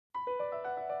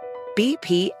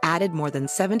BP added more than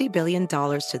 $70 billion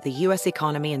to the U.S.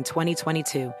 economy in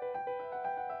 2022.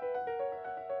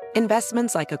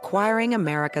 Investments like acquiring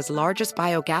America's largest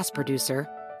biogas producer,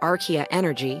 Archaea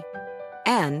Energy,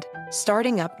 and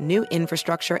starting up new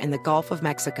infrastructure in the Gulf of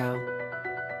Mexico.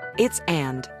 It's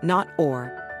and, not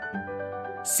or.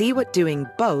 See what doing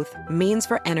both means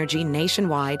for energy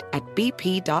nationwide at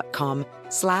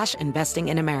bp.com/investing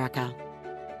in America.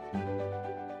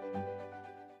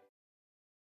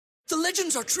 The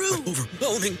legends are true.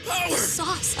 Overwhelming power! The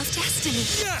sauce of destiny.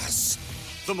 Yes!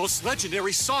 The most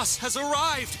legendary sauce has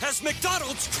arrived as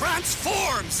McDonald's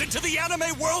transforms into the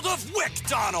anime world of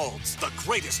WickDonald's. The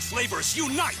greatest flavors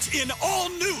unite in all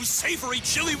new savory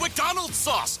chili McDonald's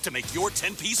sauce to make your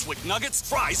 10-piece Wick Nuggets,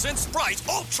 fries, and Sprite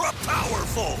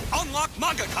ultra-powerful. Unlock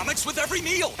manga comics with every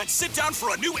meal and sit down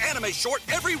for a new anime short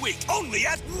every week only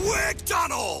at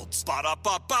WickDonald's.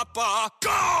 Ba-da-ba-ba-ba,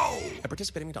 go! At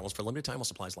participating McDonald's for a limited time while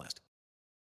supplies last.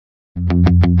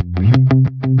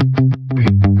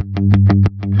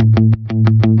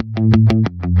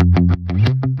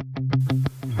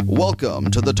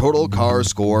 Welcome to the Total Car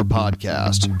Score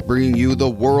podcast, bringing you the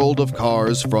world of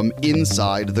cars from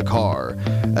inside the car.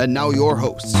 And now your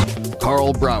hosts,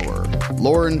 Carl Brower,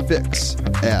 Lauren Fix,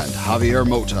 and Javier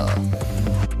Mota.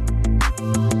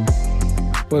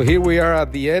 Well, here we are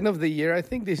at the end of the year. I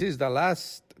think this is the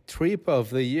last trip of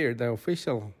the year, the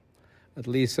official, at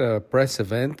least press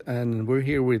event. And we're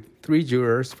here with three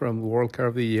jurors from World Car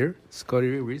of the Year. Scotty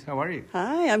Reese, how are you?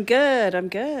 Hi, I'm good.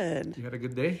 You had a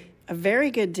good day? A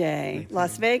very good day.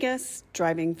 Las Vegas,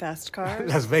 driving fast cars.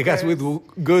 Las Vegas with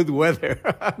good weather.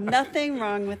 Nothing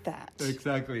wrong with that.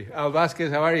 Exactly. Al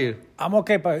Vasquez, how are you? I'm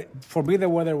okay, but for me the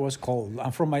weather was cold.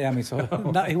 I'm from Miami, so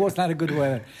it was not a good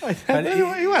weather. But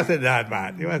it wasn't that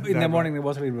bad. In the morning it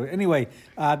was a little bit. Anyway,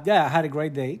 I had a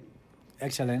great day.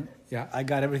 Excellent. Yeah. I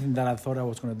got everything that I thought I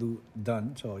was going to do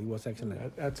done, so it was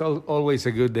excellent. That's always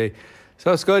a good day.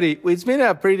 So, Scotty, it's been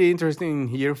a pretty interesting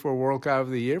year for World Cup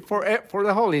of the Year, for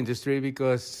the whole industry,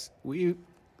 because we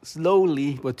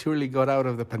slowly but surely got out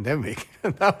of the pandemic.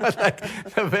 That was like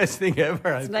the best thing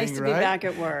ever, It's nice to be back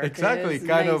at work. Exactly,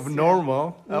 kind of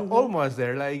normal, almost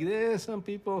there. Like, some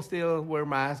people still wear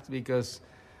masks because,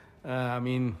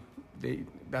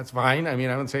 that's fine. I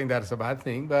mean, I'm not saying that's a bad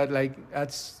thing, but, like,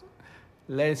 that's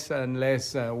less and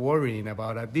less worrying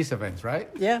about these events, right?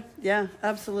 Yeah,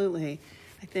 absolutely.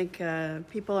 I think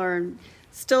people are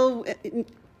still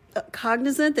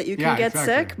cognizant that you can get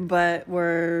sick, but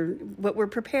we're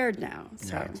prepared now.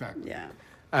 So, yeah, exactly. Yeah.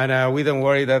 And we don't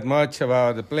worry that much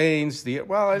about the planes.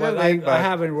 I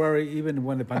haven't worried even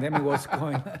when the pandemic was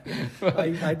going.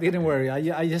 I didn't worry.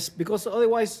 I just, because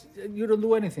otherwise you don't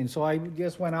do anything. So I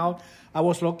just went out. I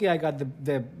was lucky. I got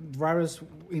the virus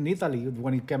in Italy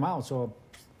when it came out. So.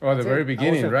 Oh, the very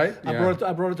beginning, right?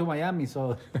 I brought it to Miami,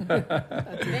 so.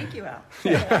 Thank you, Al.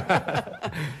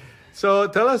 So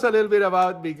tell us a little bit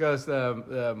about, because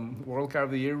World Car of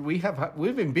the Year,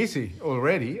 we've been busy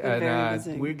already, very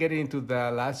busy. We're getting into the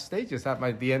last stages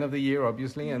at the end of the year,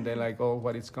 obviously, and then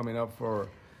what is coming up for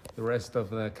the rest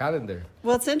of the calendar.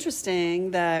 Well, it's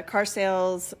interesting that car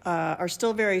sales are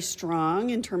still very strong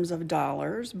in terms of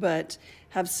dollars, but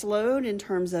have slowed in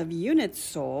terms of units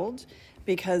sold,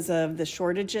 because of the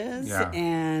shortages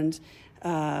and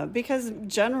because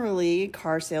generally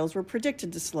car sales were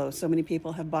predicted to slow. So many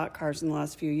people have bought cars in the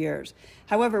last few years.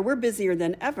 However, we're busier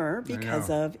than ever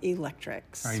because of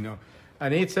electrics. I know.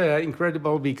 And it's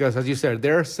incredible because, as you said,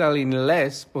 they're selling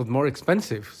less but more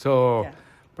expensive. So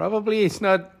probably it's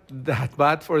not that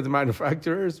bad for the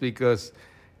manufacturers, because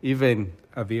even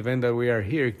at the event that we are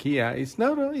here, Kia, it's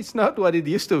not what it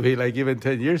used to be, like even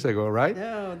 10 years ago, right?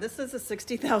 No, this is a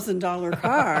 $60,000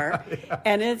 car,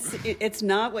 and it's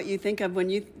not what you think of when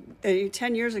you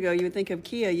 10 years ago you would think of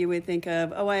Kia. You would think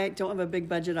of, I don't have a big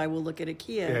budget, I will look at a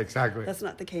Kia. Yeah, exactly. That's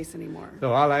not the case anymore.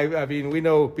 So I mean, we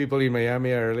know people in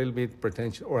Miami are a little bit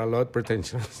pretentious, or a lot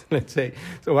pretentious, let's say.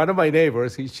 So one of my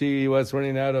neighbors, she was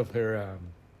running out of her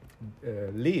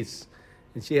lease,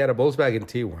 and she had a Volkswagen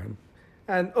T1.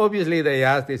 And obviously they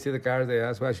see the cars, they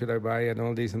ask, what should I buy, and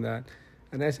all this and that.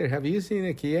 And I said, have you seen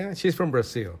a Kia? She's from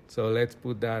Brazil, so let's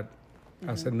put that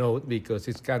as a note, because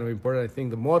it's kind of important. I think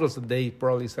the models that they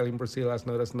probably sell in Brazil are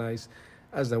not as nice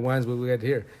as the ones we get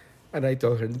here. And I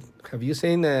told her, have you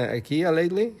seen a Kia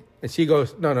lately? And she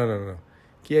goes, no.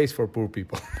 Kia is for poor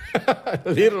people.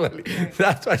 Literally.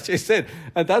 That's what she said.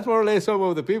 And that's more or less some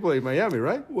of the people in Miami,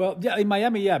 right? Well, yeah, in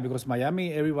Miami, because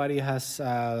Miami, everybody has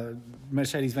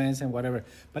Mercedes-Benz and whatever.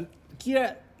 But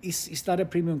Kia is not a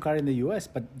premium car in the U.S.,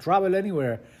 but Travel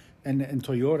Anywhere and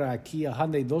Toyota, Kia,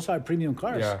 Hyundai, those are premium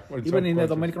cars. Yeah, even in the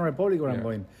Dominican Republic where I'm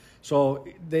going. So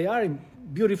they are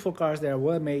beautiful cars. They are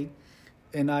well made.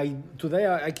 And today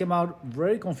I came out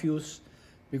very confused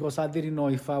because I didn't know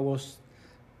if I was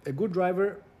a good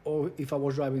driver or if I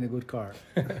was driving a good car.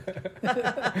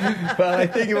 Well, I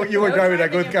think you were driving a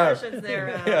good car.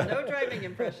 No driving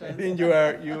impressions. I think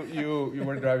you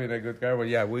were driving a good car. But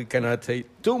yeah, we cannot say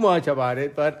too much about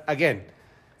it. But again,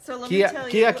 so let me tell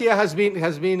you, Kia has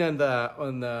been on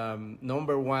the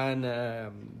number one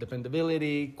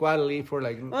dependability, quality for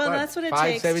that's what it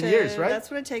 5-7 years, right?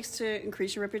 That's what it takes to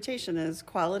increase your reputation: is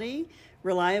quality,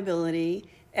 reliability,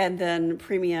 and then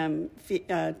premium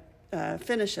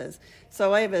finishes.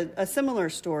 So I have a similar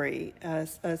story.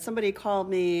 Somebody called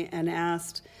me and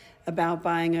asked about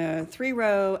buying a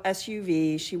 3-row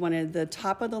SUV. She wanted the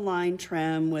top of the line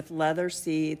trim with leather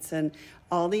seats and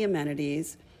all the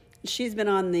amenities. She's been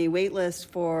on the wait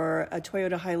list for a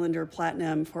Toyota Highlander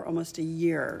Platinum for almost a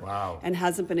year. Wow. And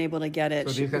hasn't been able to get it.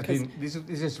 So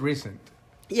this is recent.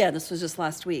 Yeah, this was just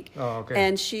last week. Oh, okay.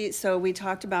 And so we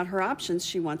talked about her options.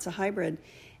 She wants a hybrid.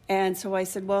 And so I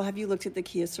said, well, have you looked at the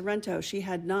Kia Sorento? She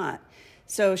had not.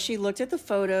 So she looked at the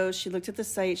photos, she looked at the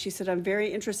site, she said, I'm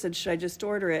very interested, should I just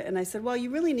order it? And I said, well, you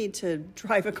really need to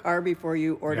drive a car before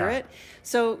you order it.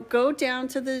 So go down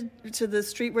to the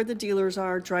street where the dealers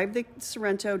are, drive the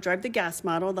Sorento, drive the gas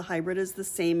model. The hybrid is the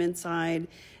same inside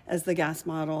as the gas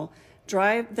model.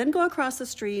 Then go across the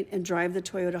street and drive the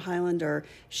Toyota Highlander.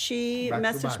 She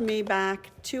messaged me back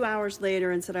 2 hours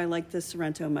later and said, I like this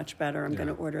Sorento much better. I'm going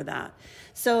to order that.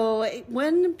 So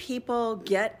when people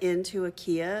get into a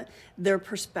Kia, their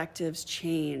perspectives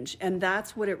change. And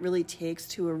that's what it really takes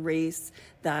to erase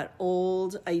that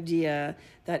old idea,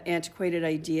 that antiquated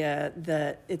idea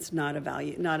that it's not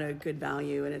a good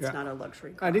value, and it's not a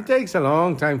luxury car. And it takes a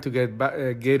long time to get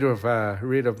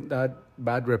rid of that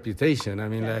bad reputation. I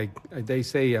mean, like they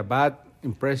say, a bad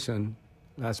impression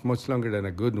lasts much longer than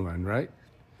a good one, right?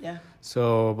 Yeah.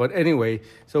 So, but anyway,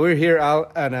 so we're here,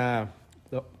 Al, and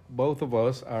both of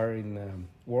us are in,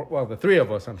 the three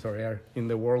of us, are in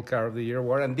the World Car of the Year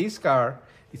award. And this car,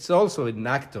 it's also a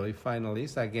NACTOY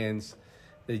finalist against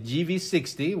the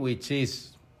GV60, which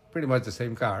is pretty much the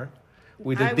same car.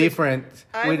 With a different...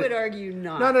 I would argue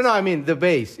not. No. I mean, the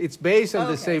base. It's based on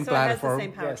the same platform.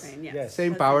 It has the same powertrain, yes.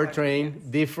 Same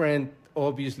powertrain, different,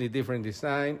 obviously different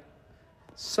design.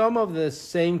 Some of the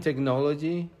same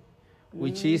technology,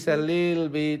 which is a little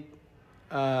bit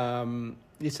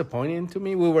disappointing to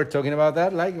me. We were talking about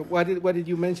that. Like, what did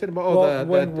you mention about?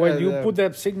 When you put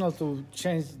the signal to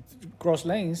change cross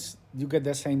lanes, you get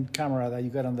the same camera that you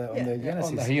get on the Genesis.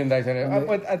 On the Hyundai.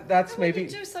 But that's maybe...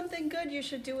 When you do something good, you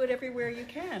should do it everywhere you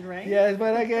can, right? Yes,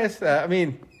 but I guess,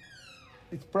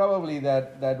 it's probably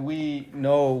that we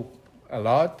know a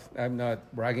lot. I'm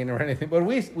not bragging or anything, but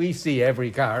we see every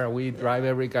car, we drive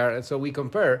every car, and so we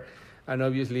compare. And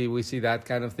obviously we see that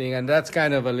kind of thing, and that's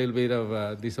kind of a little bit of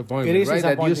a disappointment, right?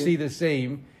 Disappointing. That you see the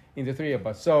same in the three of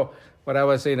us. So what I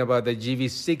was saying about the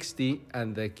GV60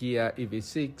 and the Kia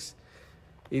EV6,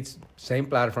 it's same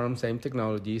platform, same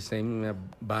technology, same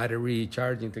battery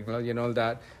charging technology and all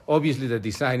that. Obviously, the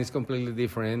design is completely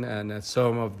different, and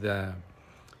some of the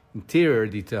interior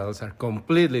details are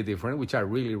completely different, which are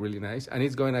really, really nice. And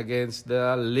it's going against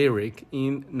the Lyriq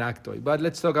in NACTOY. But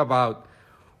let's talk about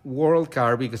World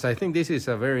Car, because I think this is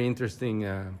a very interesting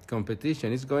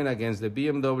competition. It's going against the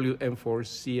BMW M4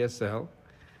 CSL,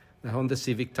 the Honda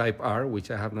Civic Type R, which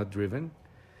I have not driven.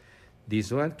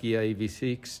 This one, Kia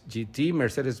EV6 GT,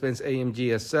 Mercedes-Benz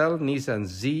AMG SL, Nissan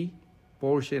Z,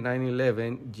 Porsche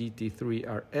 911 GT3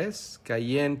 RS,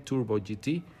 Cayenne Turbo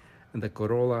GT, and the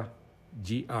Corolla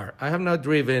GR. I have not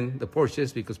driven the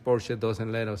Porsches because Porsche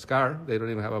doesn't let us car. They don't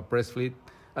even have a press fleet,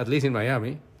 at least in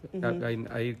Miami.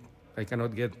 Mm-hmm. I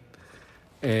cannot get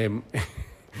a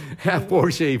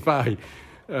Porsche if I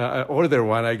order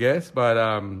one, I guess. But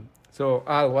so,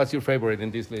 Al, what's your favorite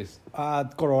in this list?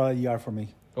 Corolla GR for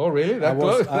me. Oh, really? That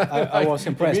close? I was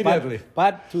impressed. Immediately.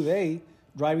 But today,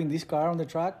 driving this car on the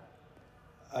track,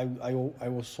 I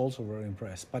was also very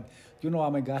impressed. But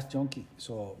I'm a gas junkie,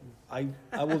 so I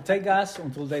will take gas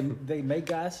until they make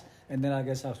gas, and then I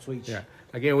guess I'll switch. Yeah.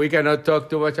 Again, we cannot talk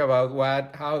too much about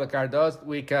how the car does.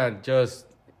 We can just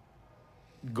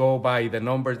go by the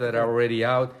numbers that are already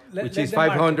out, which is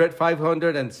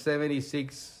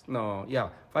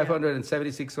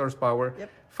 576 horsepower,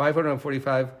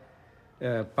 545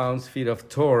 pounds-feet of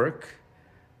torque,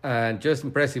 and just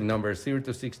impressive numbers, 0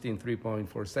 to 60 in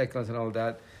 3.4 seconds and all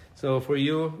that. So for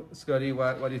you, Scotty,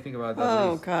 what do you think about that?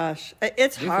 Oh, gosh.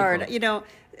 It's hard.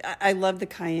 I love the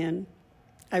Cayenne.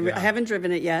 I haven't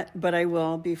driven it yet, but I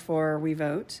will before we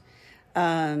vote.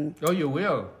 Oh, you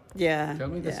will? Yeah. Tell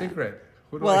me the secret.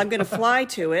 Well, I'm going to fly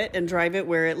to it and drive it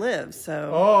where it lives.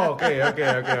 So. Oh,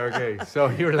 okay. So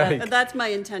you're like. That's my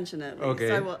intention at least.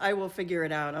 Okay. I will figure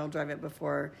it out. I'll drive it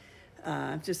before,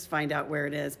 just find out where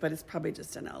it is. But it's probably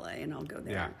just in LA, and I'll go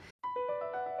there. Yeah.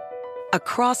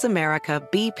 Across America,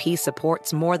 BP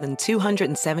supports more than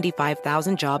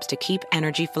 275,000 jobs to keep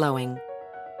energy flowing.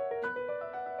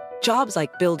 Jobs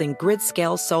like building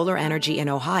grid-scale solar energy in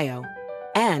Ohio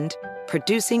and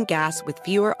producing gas with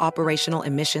fewer operational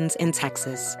emissions in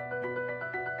Texas.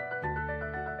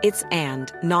 It's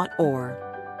and, not or.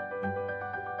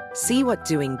 See what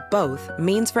doing both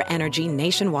means for energy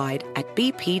nationwide at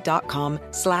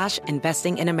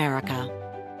bp.com/investing in America.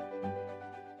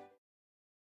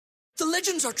 The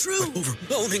legends are true.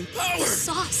 Overwhelming power! The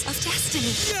sauce of destiny.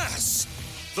 Yes!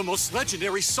 The most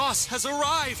legendary sauce has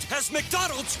arrived as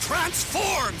McDonald's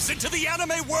transforms into the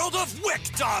anime world of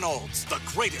WickDonald's. The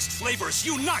greatest flavors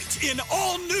unite in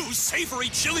all new savory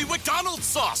chili McDonald's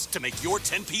sauce to make your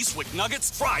 10-piece Wick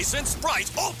Nuggets, fries, and Sprite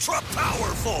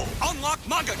ultra-powerful. Unlock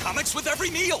manga comics with every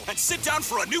meal and sit down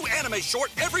for a new anime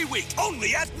short every week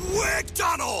only at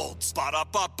WickDonald's.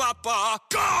 Ba-da-ba-ba-ba,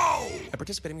 go! At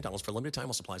participating McDonald's for a limited time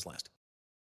while supplies last.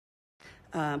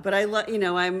 But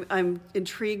I'm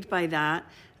intrigued by that.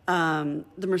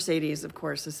 The Mercedes, of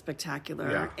course, is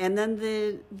spectacular, Yeah. and then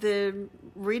the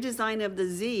redesign of the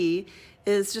Z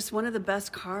is just one of the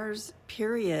best cars.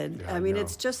 Period. Yeah, I mean, I know.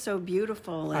 it's just so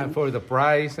beautiful. And for the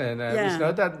price, and Yeah. it's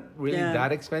not that really Yeah.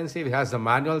 that expensive. It has a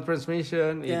manual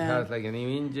transmission. It Yeah. has like a new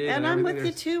engine. And I'm with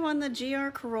everything. you too on the GR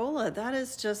Corolla. That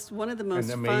is just one of the most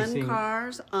fun amazing-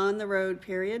 cars on the road,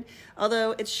 period.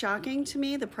 Although it's shocking to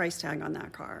me, the price tag on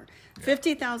that car.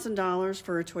 $50,000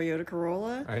 for a Toyota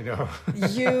Corolla. I know.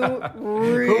 You would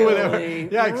ever- really,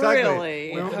 Yeah, exactly.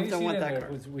 really Well, have you to see want it that there, car.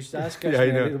 which does catch Yeah, I me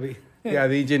a know. little bit. Yeah,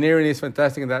 the engineering is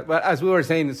fantastic in that. But as we were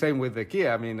saying, the same with the Kia.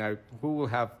 I mean, who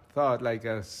would have thought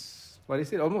what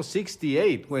is it, almost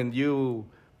 68 when you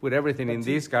put everything in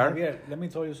this car? Javier, let me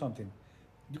tell you something.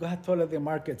 You have to let the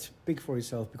market speak for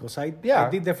itself, because I Yeah.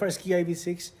 did the first Kia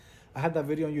EV6. I had that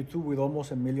video on YouTube with almost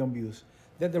 1 million views.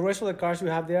 Then the rest of the cars you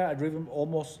have there, I've driven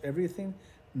almost everything.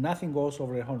 Nothing goes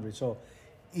over 100. So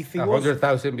if it was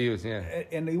 100,000 views, yeah.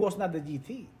 and it was not the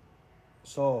GT.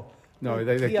 So No,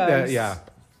 Kia is- yeah.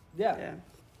 Yeah.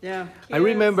 Yeah. I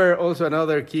remember also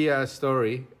another Kia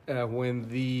story when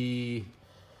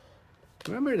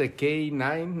remember the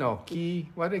K9? No,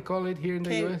 what do they call it here in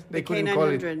the US? The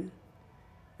K900.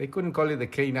 They couldn't call it the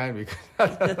K9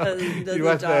 because the it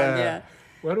was dog, yeah.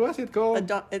 What was it called?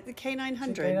 The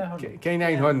K900.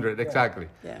 K900, exactly.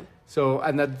 Yeah. So,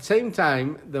 and at the same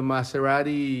time, the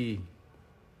Maserati,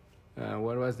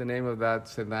 what was the name of that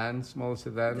sedan, small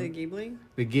sedan? The Ghibli.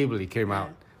 The Ghibli came Yeah.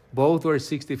 out. Both were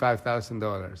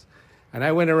 $65,000. And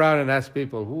I went around and asked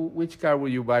people, which car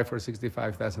would you buy for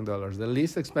 $65,000? The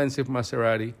least expensive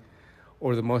Maserati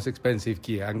or the most expensive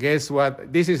Kia? And guess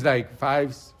what? This is like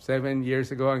 5-7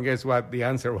 years ago, and guess what the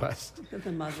answer was? The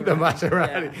Maserati. The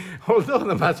Maserati. Yeah. Although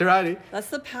the Maserati, That's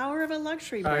the power of a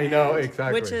luxury I brand. know,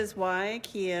 exactly. Which is why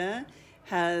Kia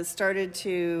has started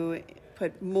to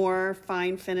put more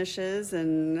fine finishes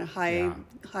and high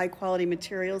quality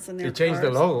materials in their they changed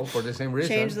the cars. logo for the same reason.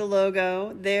 Change the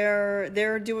logo.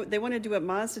 They want to do what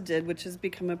Mazda did, which has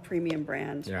become a premium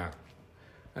brand. Yeah,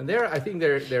 and I think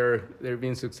they're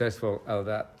being successful at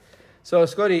that. So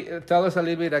Scotty, tell us a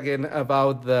little bit again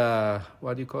about the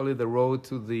the road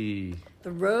to the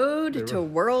road to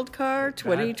World Car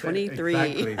 2023.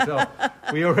 Exactly. So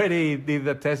we already did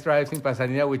the test drives in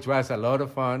Pasadena, which was a lot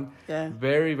of fun. Yeah.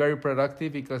 Very, very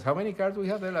productive, because how many cars we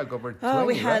have there? Like over 20,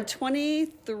 We had right?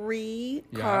 23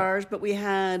 Yeah. cars, but we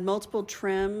had multiple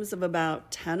trims of about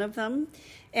 10 of them.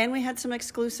 And we had some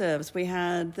exclusives. We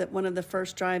had one of the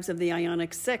first drives of the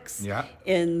Ioniq 6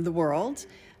 in the world.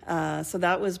 So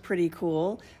that was pretty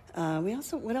cool.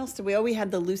 What else did we? We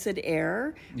had the Lucid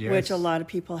Air, Yes. which a lot of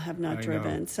people have not I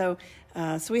driven.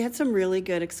 know. So we had some really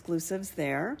good exclusives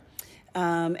there.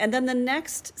 And then the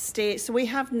next stage, so we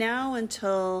have now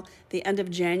until the end of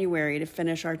January to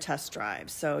finish our test drive.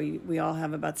 So we all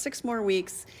have about 6 more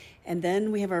weeks, and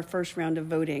then we have our first round of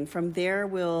voting. From there,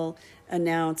 we'll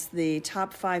announce the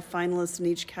top 5 finalists in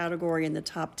each category and the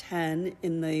top 10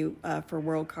 in the for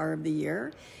World Car of the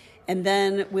Year. And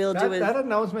then we'll do that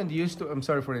announcement used to. I'm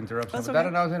sorry for the interruption. That's But that okay.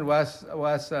 announcement was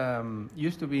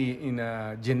used to be in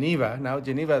Geneva. Now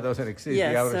Geneva doesn't exist.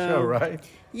 Yes, the other so- show, right?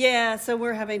 Yeah, so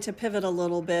we're having to pivot a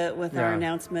little bit with our Yeah.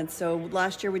 announcements. So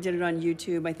last year we did it on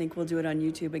YouTube. I think we'll do it on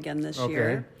YouTube again this Okay.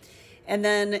 year. And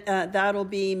then that'll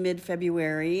be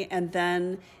mid-February. And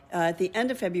then at the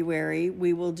end of February,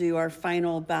 we will do our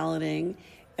final balloting.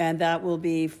 And that will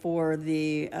be for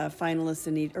the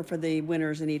finalists or for the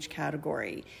winners in each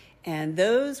category. And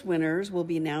those winners will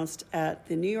be announced at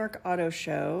the New York Auto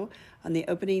Show on the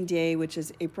opening day, which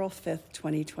is April 5th,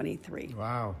 2023.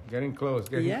 Wow, getting close.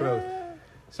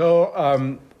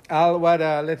 So, Al,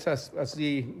 let's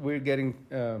see, we're getting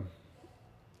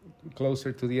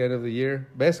closer to the end of the year.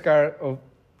 Best car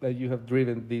that you have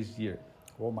driven this year?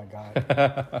 Oh my God.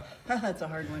 That's a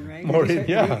hard one, right?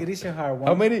 It is a hard one.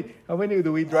 How many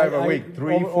do we drive a week?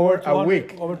 3, 4 a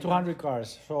week? Over 200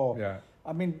 cars. So, yeah.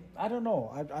 I mean, I don't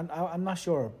know. I'm not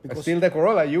sure. Because still the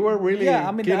Corolla. You were really keen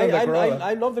on the Corolla.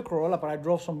 I love the Corolla, but I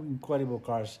drove some incredible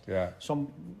cars. Yeah.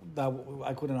 Some that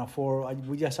I couldn't afford.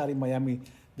 We just had in Miami,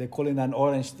 they call it an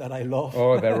orange that I love.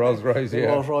 Oh, the Rolls Royce, the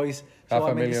Rolls Royce.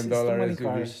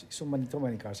 $500,000 too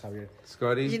many cars, Javier.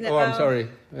 Scotty? I'm sorry.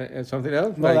 Something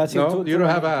else? No, that's it. You don't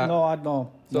have a...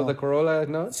 No. So the Corolla,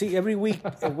 no? See, every week,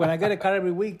 when I get a car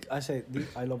every week, I say,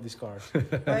 I love these cars.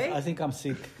 Right? I think I'm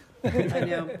sick. I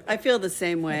know. I feel the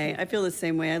same way. I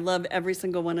love every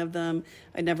single one of them.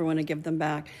 I never want to give them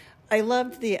back. I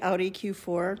loved the Audi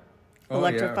Q4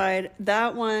 electrified. Yeah.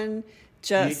 That one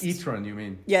just... The e-tron, you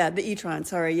mean? Yeah, the e-tron,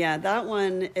 sorry. Yeah, that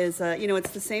one is, it's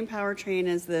the same powertrain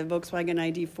as the Volkswagen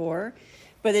ID4,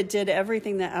 but it did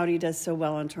everything that Audi does so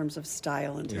well in terms of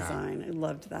style and design. Yeah. I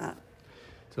loved that.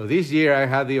 So this year I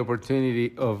had the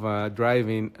opportunity of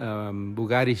driving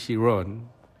Bugatti Chiron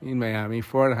in Miami,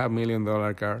 $4.5 million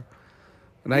car.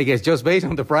 And I guess just based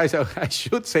on the price, I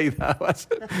should say that was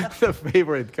the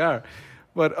favorite car.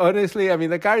 But honestly, I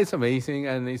mean, the car is amazing,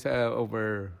 and it's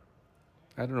over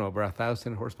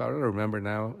 1,000 horsepower. I don't remember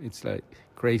now. It's like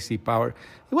crazy power.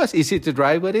 It was easy to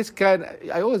drive, but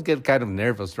I always get kind of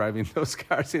nervous driving those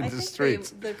cars in the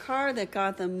streets. The car that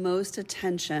got the most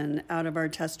attention out of our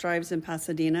test drives in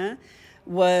Pasadena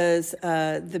was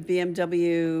the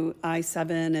BMW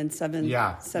i7 and 760.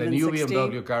 Yeah, the new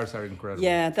BMW cars are incredible.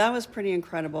 Yeah, that was pretty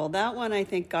incredible. That one, I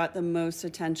think, got the most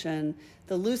attention.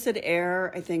 The Lucid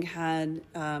Air, I think, had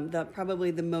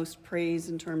probably the most praise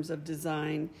in terms of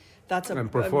design.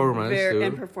 And performance, too.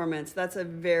 And performance. That's a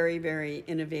very, very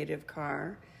innovative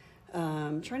car.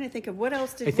 Trying to think of what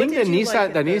else did I think the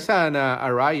Nissan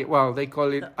Ariya, well, they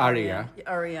call it Ariya.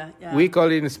 Ariya, yeah. We call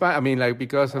it in Spanish, I mean, like,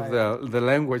 because of the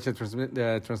language,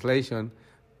 the translation,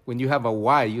 when you have a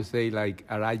Y, you say, like,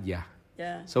 Araya.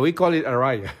 Yeah. So we call it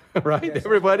Ariya, right? Yes,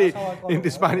 everybody in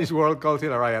the Spanish world calls it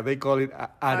Ariya. They call it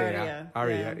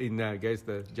Ariya in, I guess,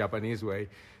 the Japanese way.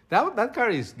 That car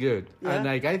is good. Yeah. And,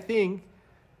 like, I think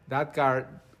that car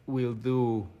will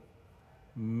do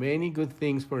many good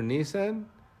things for Nissan.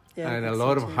 Yeah, and a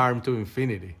lot of harm to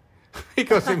Infiniti.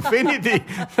 Because Infiniti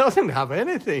doesn't have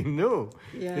anything new.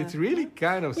 Yeah. It's really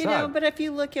kind of sad. But if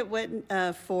you look at what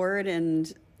Ford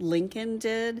and Lincoln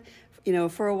did,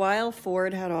 for a while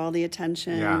Ford had all the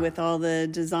attention with all the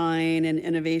design and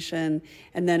innovation,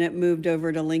 and then it moved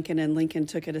over to Lincoln, and Lincoln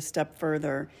took it a step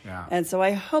further. Yeah. And so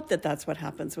I hope that that's what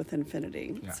happens with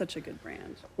Infiniti. Yeah. It's such a good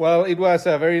brand. Well, it was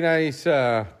a very nice,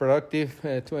 productive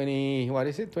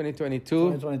 2022?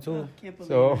 2022. Can't believe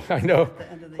so I know,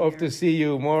 hope to see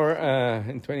you more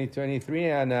in 2023.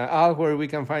 And Al, where we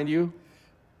can find you?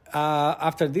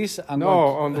 After this,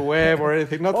 on the web or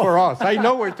anything. Not for us. I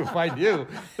know where to find you.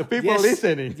 The people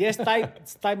listening. Yes,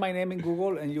 type my name in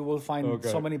Google, and you will find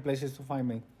so many places to find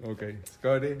me. Okay,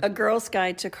 Scotty. A Girl's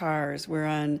Guide to Cars. We're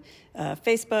on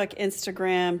Facebook,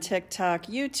 Instagram, TikTok,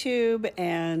 YouTube,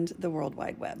 and the World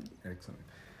Wide Web. Excellent.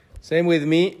 Same with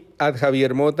me at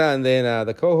Javier Mota, and then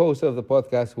the co-hosts of the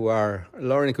podcast, who are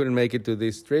Lauren couldn't make it to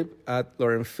this trip, at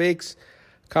Lauren Fix.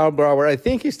 Carl Brower, I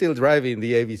think he's still driving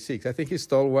the AV6. I think he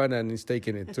stole one and he's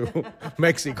taking it to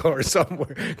Mexico or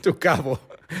somewhere, to Cabo.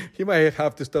 He might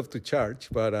have to stop to charge,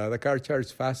 but the car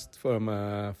charges fast from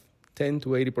 10 to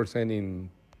 80% in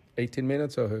 18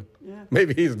 minutes. So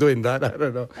maybe he's doing that. I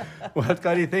don't know. Well,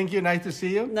 Scotty, thank you. Nice to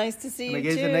see you. Nice to see you, I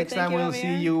guess too. The next time we'll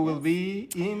see you will be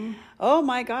in... Oh,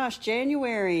 my gosh,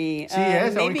 January.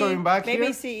 CES, are we coming back maybe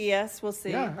here? Maybe CES, we'll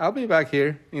see. Yeah, I'll be back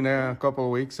here in a couple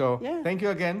of weeks. So thank you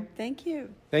again. Thank you.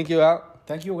 Thank you, Al.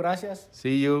 Thank you, gracias.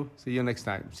 See you next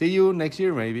time. See you next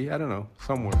year, maybe. I don't know.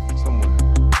 Somewhere.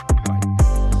 Bye.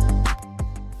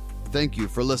 Thank you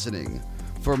for listening.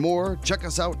 For more, check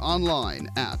us out online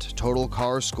at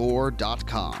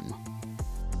TotalCarScore.com.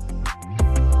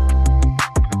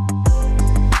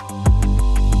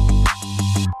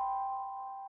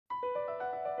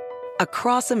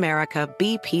 Across America,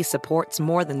 BP supports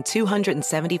more than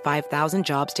 275,000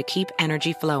 jobs to keep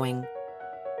energy flowing.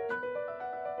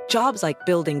 Jobs like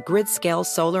building grid-scale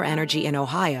solar energy in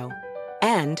Ohio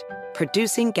and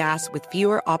producing gas with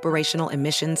fewer operational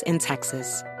emissions in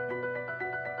Texas.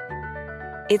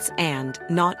 It's and,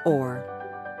 not or.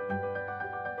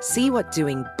 See what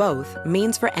doing both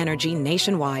means for energy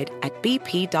nationwide at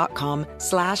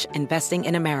bp.com/investing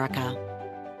in America.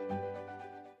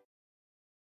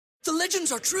 The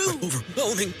legends are true.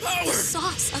 Overwhelming power! The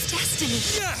sauce of destiny.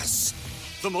 Yes!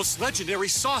 The most legendary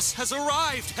sauce has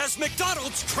arrived as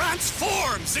McDonald's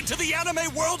transforms into the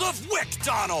anime world of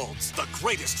WickDonald's. The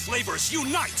greatest flavors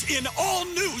unite in all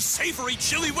new savory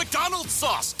chili McDonald's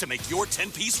sauce to make your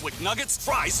 10-piece Wick Nuggets,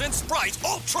 fries, and Sprite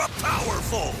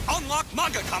ultra-powerful. Unlock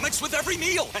manga comics with every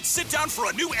meal and sit down for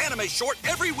a new anime short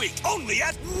every week only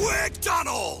at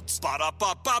WickDonald's.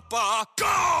 Ba-da-ba-ba-ba,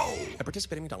 go! At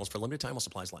participating McDonald's for a limited time while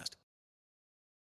supplies last.